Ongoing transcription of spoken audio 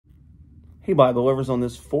Hey, Bible lovers, on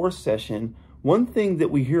this fourth session, one thing that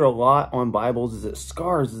we hear a lot on Bibles is that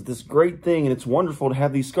scars is this great thing, and it's wonderful to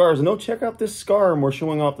have these scars. And oh, check out this scar, and we're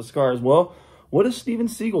showing off the scars. Well, what does Steven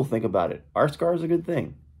Seagal think about it? Are scars a good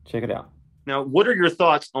thing? Check it out. Now, what are your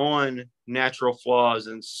thoughts on natural flaws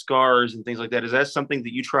and scars and things like that? Is that something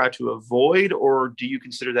that you try to avoid, or do you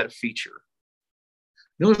consider that a feature?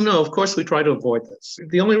 No, of course we try to avoid this.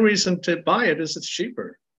 The only reason to buy it is it's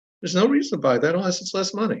cheaper. There's no reason to buy that unless it's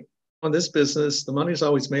less money. On this business, the money is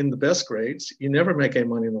always made in the best grades. You never make any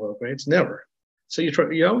money in the low grades, never. So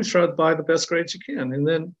you always try to buy the best grades you can. And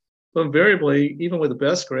then invariably, even with the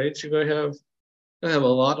best grades, you're going to have a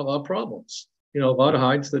lot of problems. A lot of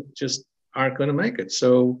hides that just aren't going to make it.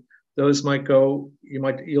 So those might go,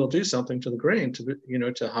 you'll do something to the grain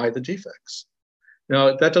to hide the defects.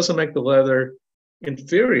 Now, that doesn't make the leather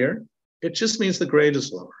inferior. It just means the grade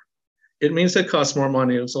is lower. It means it costs more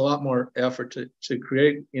money. It was a lot more effort to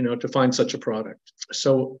create, to find such a product.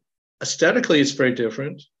 So aesthetically, it's very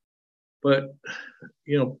different, but,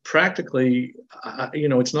 practically,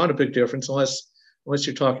 it's not a big difference unless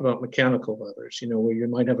you're talking about mechanical leathers, where you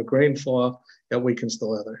might have a grain flaw that weakens the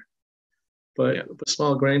leather. But a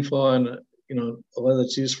small grain flaw in, a leather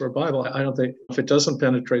that's used for a Bible, I don't think if it doesn't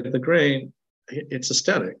penetrate the grain, it's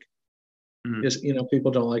aesthetic. Mm-hmm.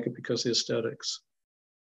 People don't like it because of the aesthetics.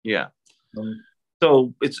 Yeah.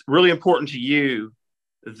 So it's really important to you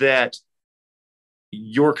that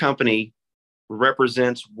your company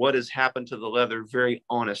represents what has happened to the leather very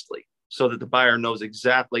honestly, so that the buyer knows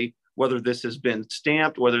exactly whether this has been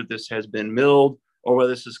stamped, whether this has been milled, or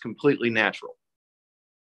whether this is completely natural.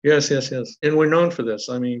 Yes. And we're known for this.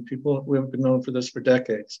 I mean, we've been known for this for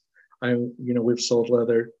decades. We've sold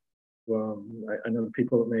leather. I know the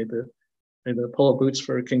people that made the polo boots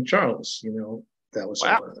for King Charles. That was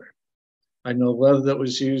our leather. I know leather that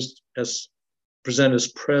was used presented as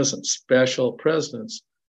presents, special presents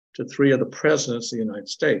to 3 of the presidents of the United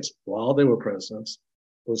States while they were presidents,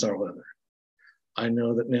 was our leather. I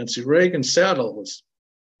know that Nancy Reagan's saddle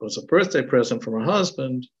was a birthday present from her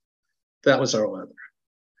husband. That was our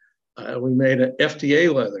leather. We made an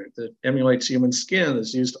FDA leather that emulates human skin,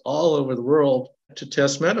 is used all over the world to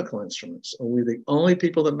test medical instruments. And we're the only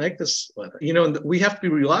people that make this leather. We have to be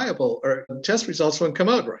reliable, or the test results won't come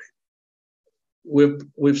out right.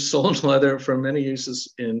 We've sold leather for many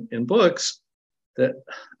uses in books that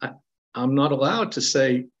I'm not allowed to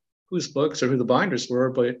say whose books or who the binders were,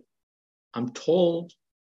 but I'm told,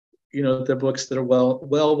 they're books that are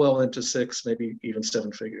well into 6, maybe even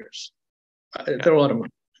 7 figures. They're a lot of money.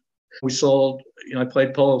 We sold, I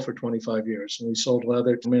played polo for 25 years, and we sold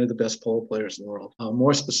leather to many of the best polo players in the world.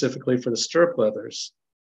 More specifically for the stirrup leathers,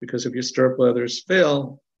 because if your stirrup leathers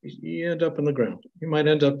fail, you end up in the ground. You might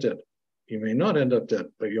end up dead. You may not end up dead,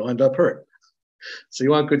 but you'll end up hurt. So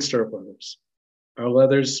you want good stirrup leathers. Our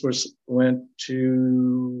leathers went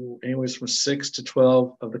to anyways from 6 to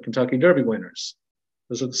 12 of the Kentucky Derby winners.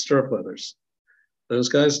 Those are the stirrup leathers. Those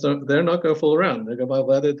guys, they're not going to fool around. They're going to buy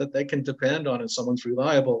leather that they can depend on, and someone's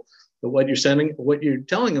reliable. But what you're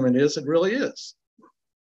telling them it really is.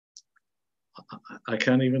 I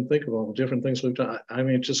can't even think of all the different things we've done. I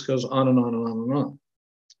mean, it just goes on and on and on and on.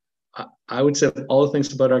 I would say all the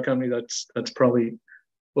things about our company, that's probably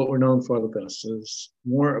what we're known for the best, is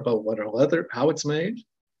more about what our leather, how it's made,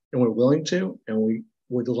 and we're willing to, and we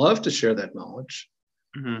would love to share that knowledge.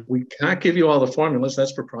 Mm-hmm. We can't give you all the formulas,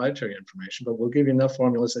 that's proprietary information, but we'll give you enough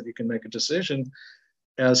formulas that you can make a decision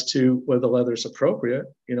as to whether the leather is appropriate,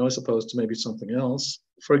 as opposed to maybe something else.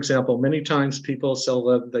 For example, many times people sell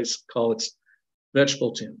leather, they call it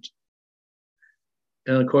vegetable tint.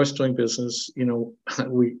 And of course, doing business,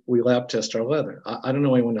 we lab test our leather. I don't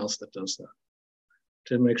know anyone else that does that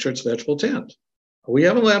to make sure it's vegetable tint. We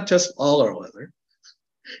haven't lab tested all our leather,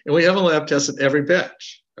 and we haven't lab tested every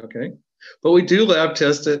batch, okay? But we do lab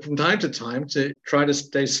test it from time to time to try to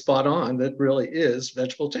stay spot on that really is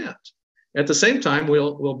vegetable tint. At the same time,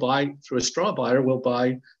 we'll buy, through a straw buyer, we'll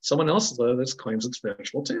buy someone else's leather that claims it's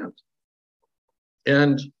vegetable tint.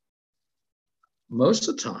 And most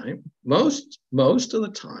of the time,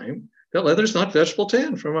 that leather's not vegetable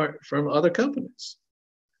tan from other companies.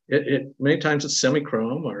 It many times it's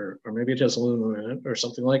semi-chrome, or maybe it has aluminum in it or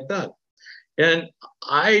something like that. And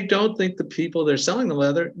I don't think the people that are selling the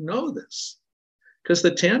leather know this, because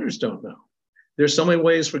the tanners don't know. There's so many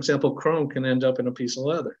ways, for example, chrome can end up in a piece of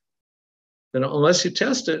leather. Then unless you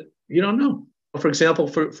test it, you don't know. For example,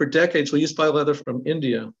 for decades, we used to buy leather from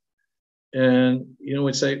India. And,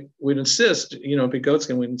 we'd insist, be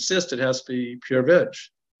goatskin, we'd insist it has to be pure veg.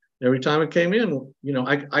 And every time it came in,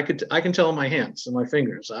 I can tell in my hands and my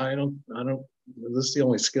fingers. I don't, this is the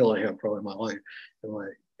only skill I have probably in my life,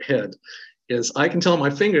 head is I can tell my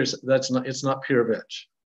fingers it's not pure veg.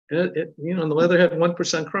 And the leather had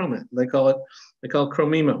 1% chrome in it. They call it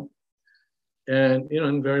chromemo. And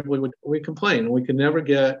invariably we complain. We can never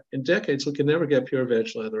get, in decades, we can never get pure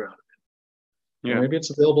veg leather out of it. Yeah. Maybe it's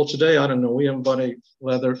available today. I don't know. We haven't bought a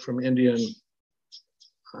leather from India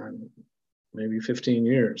in maybe 15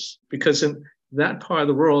 years. Because in that part of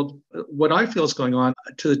the world, what I feel is going on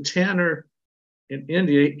to the tanner in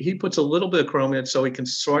India, he puts a little bit of chrome in it so he can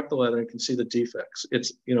sort the leather and can see the defects.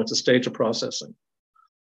 It's a stage of processing.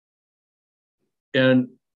 And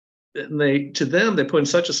they put in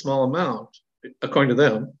such a small amount, according to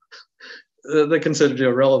them, they consider it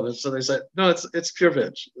irrelevant. So they say, no, it's pure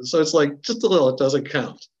veg. So it's like just a little, it doesn't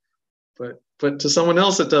count. But to someone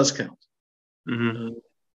else, it does count. Mm-hmm.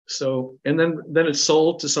 And then it's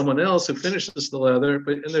sold to someone else who finishes the leather,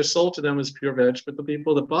 and they're sold to them as pure veg. But the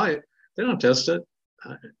people that buy it, they don't test it.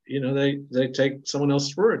 They take someone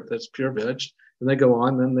else's word that's pure veg, and they go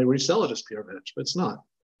on, then they resell it as pure veg. But it's not.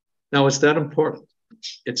 Now, is that important?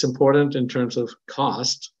 It's important in terms of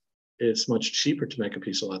cost. It's much cheaper to make a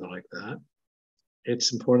piece of leather like that.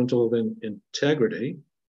 It's important to live in integrity.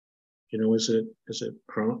 Is it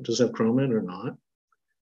chrome? Does it have chrome in it or not?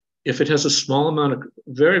 If it has a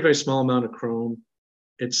very, very small amount of chrome,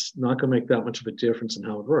 it's not going to make that much of a difference in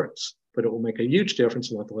how it works, but it will make a huge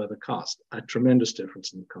difference in what the leather costs, a tremendous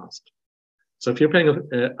difference in the cost. So if you're paying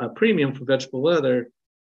a premium for vegetable leather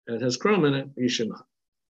that has chrome in it, you should not.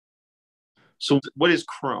 So what is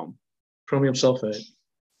chrome? Chromium sulfate.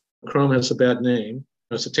 Chrome has a bad name.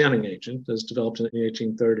 It's a tanning agent that was developed in the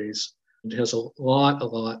 1830s. It has a lot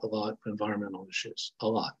of environmental issues, a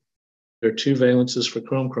lot. There are two valences for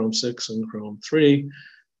chrome 6 and chrome 3,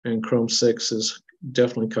 and chrome 6 is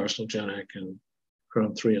definitely carcinogenic and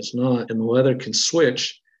chrome 3 is not. And the leather can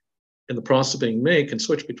switch, in the process of being made, can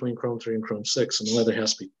switch between chrome 3 and chrome 6, and the leather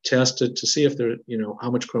has to be tested to see if there,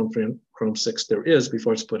 how much chrome 3 and chrome 6 there is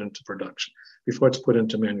before it's put into production, before it's put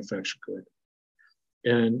into manufactured good.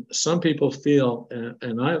 And some people feel,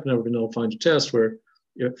 and I've never been able to find a test where,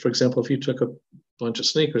 for example, if you took a bunch of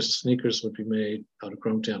sneakers would be made out of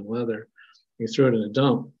chrome tan leather, you threw it in a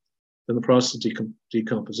dump, then the process of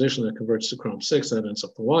decomposition that converts to chrome 6, that ends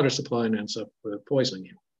up the water supply and ends up with poisoning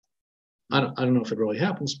you. I don't know if it really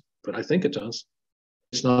happens, but I think it does.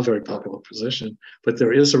 It's not a very popular position, but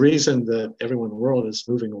there is a reason that everyone in the world is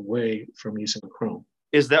moving away from using chrome.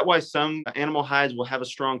 Is that why some animal hides will have a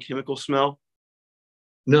strong chemical smell?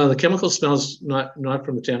 No, the chemical smell is not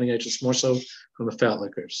from the tanning agent. It's more so from the fat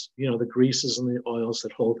liquors. The greases and the oils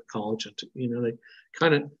that hold the collagen. They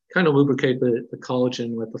kind of lubricate the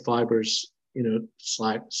collagen with the fibers.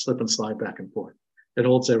 Slip and slide back and forth. It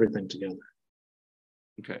holds everything together.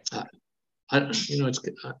 Okay.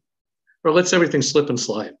 Or lets everything slip and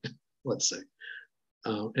slide. Let's say.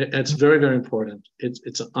 It's very, very important.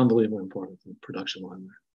 It's unbelievably important in the production line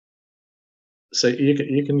there. So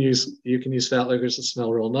you can use fat liquors that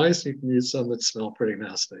smell real nice. You can use some that smell pretty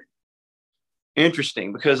nasty.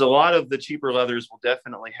 Interesting, because a lot of the cheaper leathers will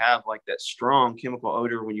definitely have like that strong chemical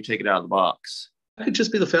odor when you take it out of the box. It could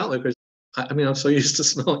just be the fat liquors. I'm so used to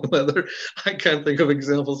smelling leather, I can't think of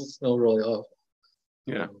examples that smell really awful.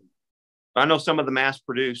 Yeah. I know some of the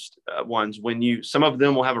mass-produced ones, some of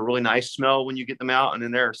them will have a really nice smell when you get them out, and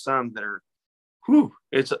then there are some that are,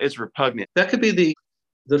 it's repugnant. That could be the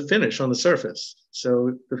finish on the surface.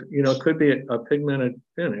 So, it could be a pigmented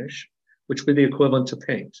finish, which would be the equivalent to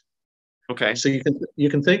paint. Okay. So you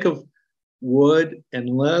can think of wood and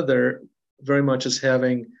leather very much as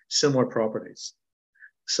having similar properties.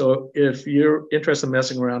 So if you're interested in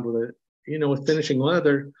messing around with it, with finishing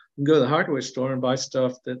leather, you can go to the hardware store and buy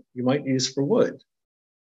stuff that you might use for wood.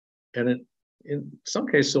 And it, in some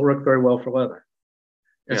cases, it'll work very well for leather.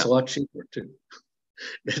 It's a lot cheaper too.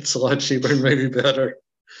 It's a lot cheaper and maybe better.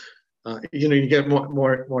 You get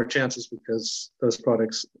more chances because those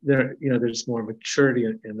products, there's more maturity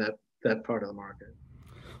in that part of the market.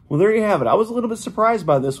 Well, there you have it. I was a little bit surprised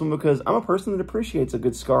by this one because I'm a person that appreciates a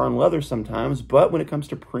good scar on leather sometimes, but when it comes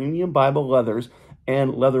to premium Bible leathers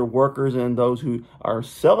and leather workers and those who are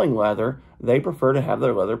selling leather, they prefer to have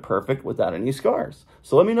their leather perfect without any scars.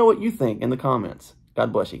 So let me know what you think in the comments.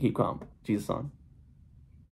 God bless you. Keep calm. Jesus on.